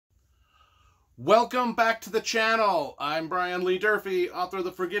Welcome back to the channel. I'm Brian Lee Durfee, author of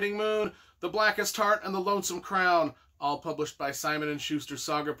The Forgetting Moon, The Blackest Heart, and The Lonesome Crown, all published by Simon & Schuster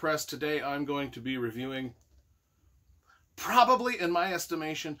Saga Press. Today I'm going to be reviewing, probably in my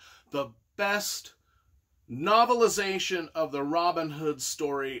estimation, the best novelization of the Robin Hood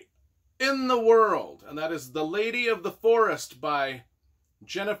story in the world, and that is The Lady of the Forest by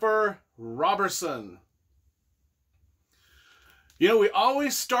Jennifer Roberson. You know, we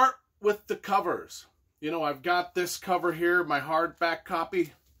always start with the covers. You know, I've got this cover here, my hardback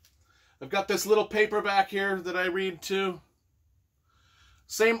copy. I've got this little paperback here that I read too.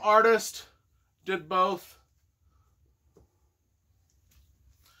 Same artist, did both.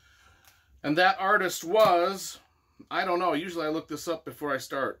 And that artist was, I don't know, usually I look this up before I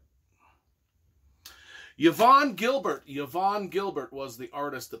start. Yvonne Gilbert. Yvonne Gilbert was the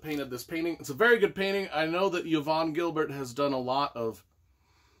artist that painted this painting. It's a very good painting. I know that Yvonne Gilbert has done a lot of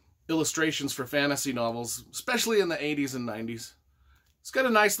illustrations for fantasy novels, especially in the 80s and 90s. It's got a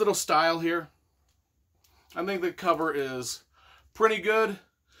nice little style here. I think the cover is pretty good.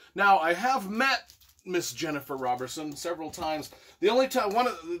 Now, I have met Miss Jennifer Roberson several times. The only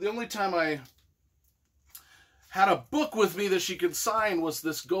time I had a book with me that she could sign was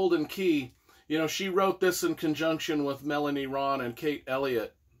this Golden Key. You know, she wrote this in conjunction with Melanie Ron and Kate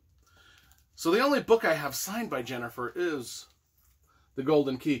Elliott. So the only book I have signed by Jennifer is The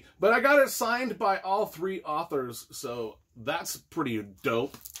Golden Key. But I got it signed by all three authors, so that's pretty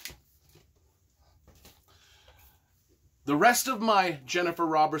dope. The rest of my Jennifer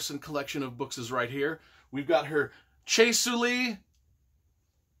Roberson collection of books is right here. We've got her Chasuli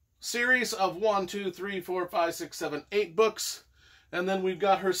series of 1, 2, 3, 4, 5, 6, 7, 8 books. And then we've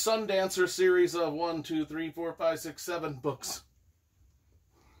got her Sundancer series of 1, 2, 3, 4, 5, 6, 7 books.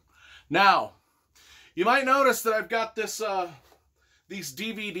 Now, you might notice that I've got this these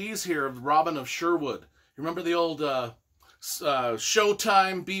DVDs here of Robin of Sherwood. You remember the old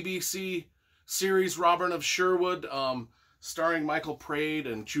Showtime BBC series Robin of Sherwood, starring Michael Praed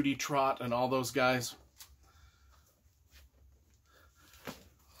and Judy Trott and all those guys?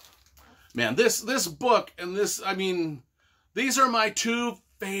 Man, this book and this, I mean, these are my two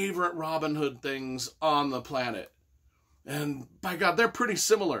favorite Robin Hood things on the planet. And by God, they're pretty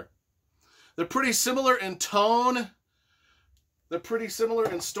similar. They're pretty similar in tone. They're pretty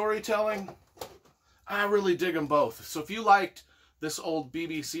similar in storytelling. I really dig them both. So if you liked this old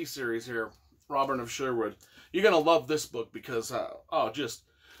BBC series here, Robin of Sherwood, you're going to love this book because,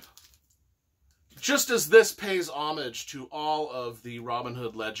 just as this pays homage to all of the Robin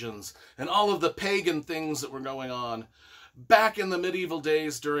Hood legends and all of the pagan things that were going on back in the medieval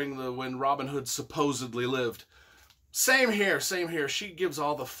days when Robin Hood supposedly lived. Same here, same here. She gives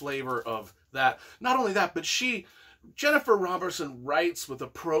all the flavor of that. Not only that, but Jennifer Roberson writes with a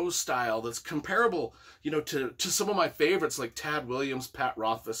prose style that's comparable, you know, to some of my favorites like Tad Williams, Pat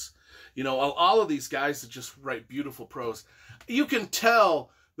Rothfuss, you know, all of these guys that just write beautiful prose. You can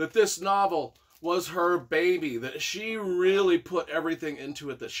tell that this novel was her baby, that she really put everything into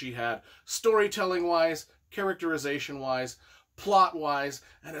it that she had, storytelling-wise, characterization-wise, plot-wise,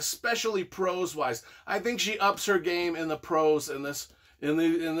 and especially prose-wise. I think she ups her game in the prose in this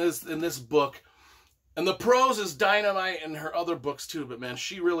book. And the prose is dynamite in her other books too, but man,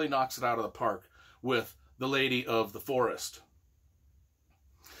 she really knocks it out of the park with The Lady of the Forest.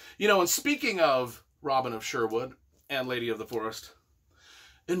 You know, and speaking of Robin of Sherwood and Lady of the Forest,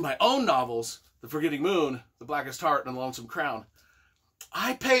 in my own novels, The Forgetting Moon, The Blackest Heart, and The Lonesome Crown,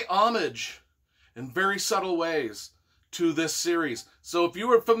 I pay homage in very subtle ways to this series. So if you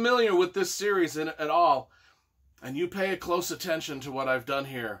were familiar with this series at all, and you pay close attention to what I've done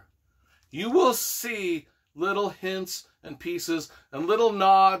here, you will see little hints and pieces and little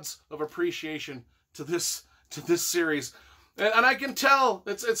nods of appreciation to this series, and I can tell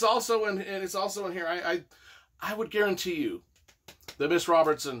it's also in here. I would guarantee you that Miss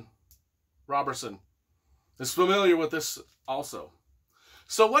Roberson is familiar with this also.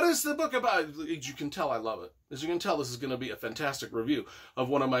 So what is the book about? As you can tell, I love it. As you can tell, this is going to be a fantastic review of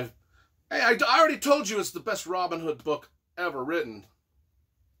one of my... Hey, I already told you it's the best Robin Hood book ever written.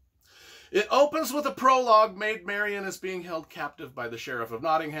 It opens with a prologue. Maid Marian is being held captive by the Sheriff of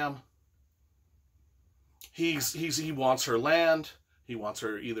Nottingham. He wants her land. He wants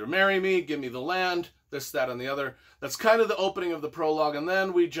her either marry me, give me the land, this, that, and the other. That's kind of the opening of the prologue. And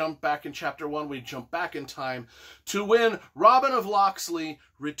then we jump back in chapter 1. We jump back in time to when Robin of Locksley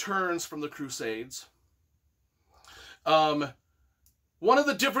returns from the Crusades. One of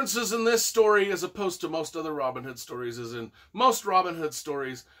the differences in this story, as opposed to most other Robin Hood stories, is in most Robin Hood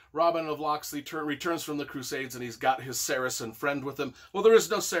stories, Robin of Locksley returns from the Crusades and he's got his Saracen friend with him. Well, there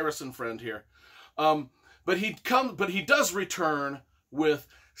is no Saracen friend here. But he does return with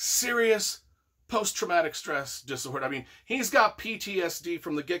serious post-traumatic stress disorder. I mean, he's got PTSD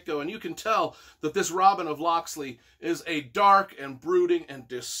from the get-go, and you can tell that this Robin of Locksley is a dark and brooding and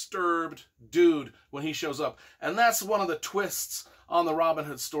disturbed dude when he shows up. And that's one of the twists on the Robin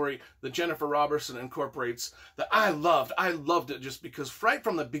Hood story that Jennifer Roberson incorporates that I loved. I loved it just because right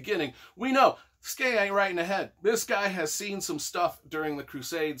from the beginning, we know this guy ain't right in the head. This guy has seen some stuff during the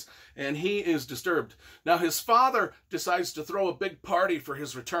Crusades, and he is disturbed. Now, his father decides to throw a big party for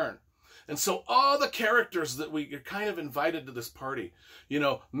his return. And so all the characters that we are kind of invited to this party, you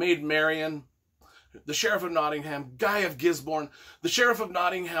know, Maid Marian, the Sheriff of Nottingham, Guy of Gisborne, the Sheriff of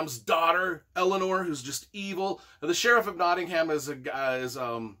Nottingham's daughter, Eleanor, who's just evil. The Sheriff of Nottingham is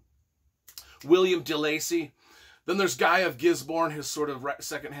William de Lacy. Then there's Guy of Gisborne, his sort of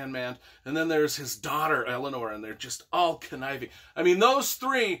second-hand man. And then there's his daughter, Eleanor, and they're just all conniving. I mean, those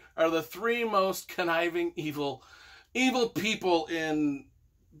three are the three most conniving, evil people in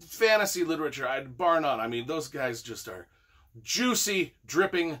fantasy literature, bar none. I mean, those guys just are juicy,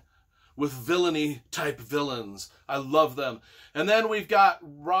 dripping with villainy type villains. I love them. And then we've got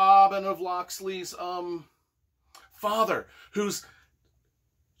Robin of Locksley's father,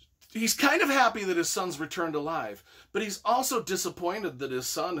 he's kind of happy that his son's returned alive, but he's also disappointed that his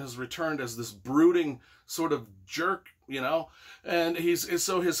son has returned as this brooding sort of jerk, you know? And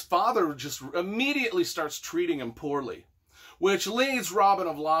so his father just immediately starts treating him poorly, which leads Robin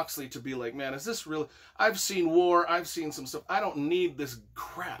of Locksley to be like, man, is this real? I've seen war. I've seen some stuff. I don't need this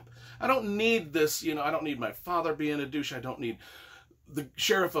crap. I don't need this, you know, I don't need my father being a douche. I don't need the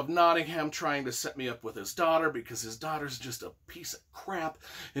Sheriff of Nottingham trying to set me up with his daughter because his daughter's just a piece of crap.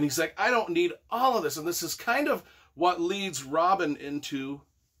 And he's like, I don't need all of this. And this is kind of what leads Robin into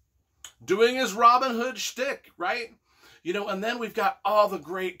doing his Robin Hood shtick, right? You know, and then we've got all the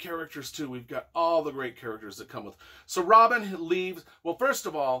great characters, too. We've got all the great characters that come with. So Robin leaves. Well, first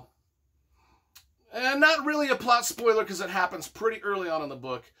of all, and not really a plot spoiler because it happens pretty early on in the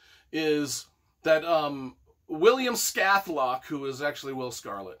book, is that William Scathlock, who is actually Will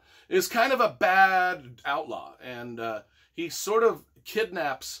Scarlet, is kind of a bad outlaw. And he sort of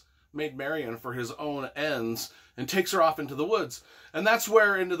kidnaps Maid Marian for his own ends and takes her off into the woods. And that's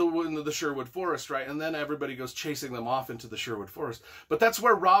where into the Sherwood Forest, right? And then everybody goes chasing them off into the Sherwood Forest. But that's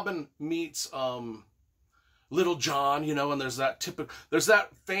where Robin meets Little John, you know, and there's that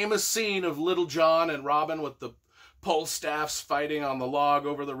famous scene of Little John and Robin with the pole staffs fighting on the log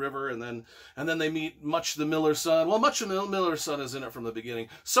over the river, and then they meet Much the Miller's son. Well, Much the Miller's son is in it from the beginning.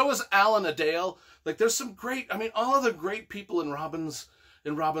 So is Alan a Dale. Like, there's some great, I mean, all of the great people in Robin's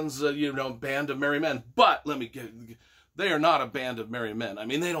you know, band of merry men. But they are not a band of merry men. I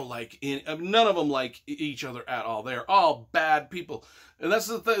mean, they don't none of them like each other at all. They're all bad people. And that's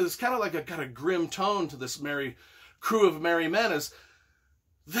the thing. It's kind of like got a grim tone to this crew of merry men, is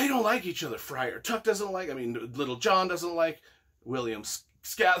they don't like each other. Friar Tuck doesn't like, I mean, Little John doesn't like, Will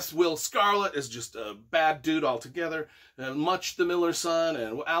Scarlet is just a bad dude altogether. And Much the Miller's son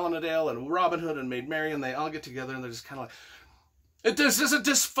and Alan a Dale and Robin Hood and Maid Marian, they all get together and they're just kind of like, this is a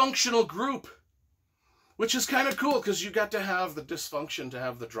dysfunctional group, which is kind of cool because you got to have the dysfunction to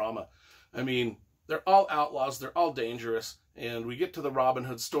have the drama. I mean, they're all outlaws, they're all dangerous, and we get to the Robin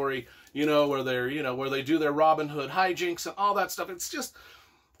Hood story, you know, where they do their Robin Hood hijinks and all that stuff.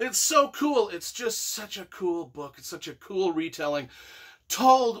 It's so cool. It's just such a cool book. It's such a cool retelling,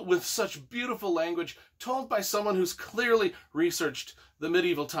 told with such beautiful language, told by someone who's clearly researched the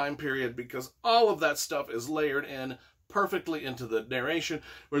medieval time period, because all of that stuff is layered in perfectly into the narration.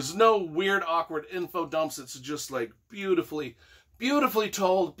 There's no weird, awkward info dumps. It's just like beautifully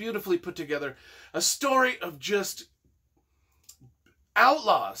told, beautifully put together. A story of just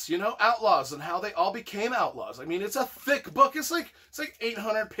outlaws, you know, outlaws and how they all became outlaws. I mean, it's a thick book. It's like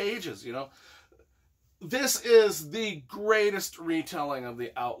 800 pages, you know. This is the greatest retelling of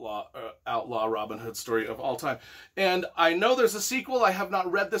the outlaw Robin Hood story of all time. And I know there's a sequel. I have not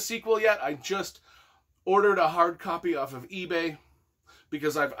read the sequel yet. I just ordered a hard copy off of eBay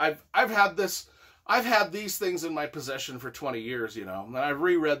because I've had these things in my possession for 20 years, you know, and I've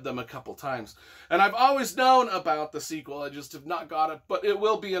reread them a couple times. And I've always known about the sequel. I just have not got it, but it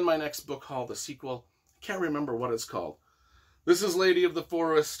will be in my next book haul, the sequel. I can't remember what it's called. This is Lady of the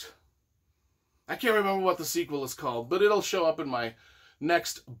Forest. I can't remember what the sequel is called, but it'll show up in my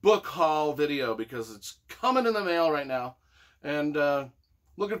next book haul video because it's coming in the mail right now. And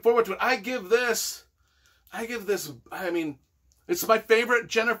looking forward to it. I give this, I mean, It's my favorite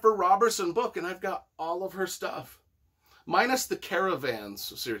Jennifer Roberson book, and I've got all of her stuff. Minus the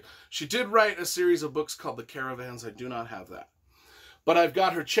Caravans series. She did write a series of books called The Caravans. I do not have that. But I've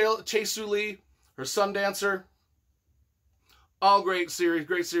got her Chae-Soo Lee, her Sundancer. All great series.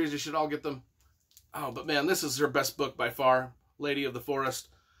 Great series. You should all get them. Oh, but man, this is her best book by far. Lady of the Forest.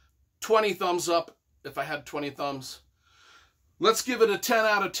 20 thumbs up if I had 20 thumbs. Let's give it a 10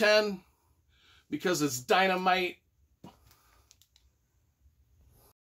 out of 10 because it's dynamite.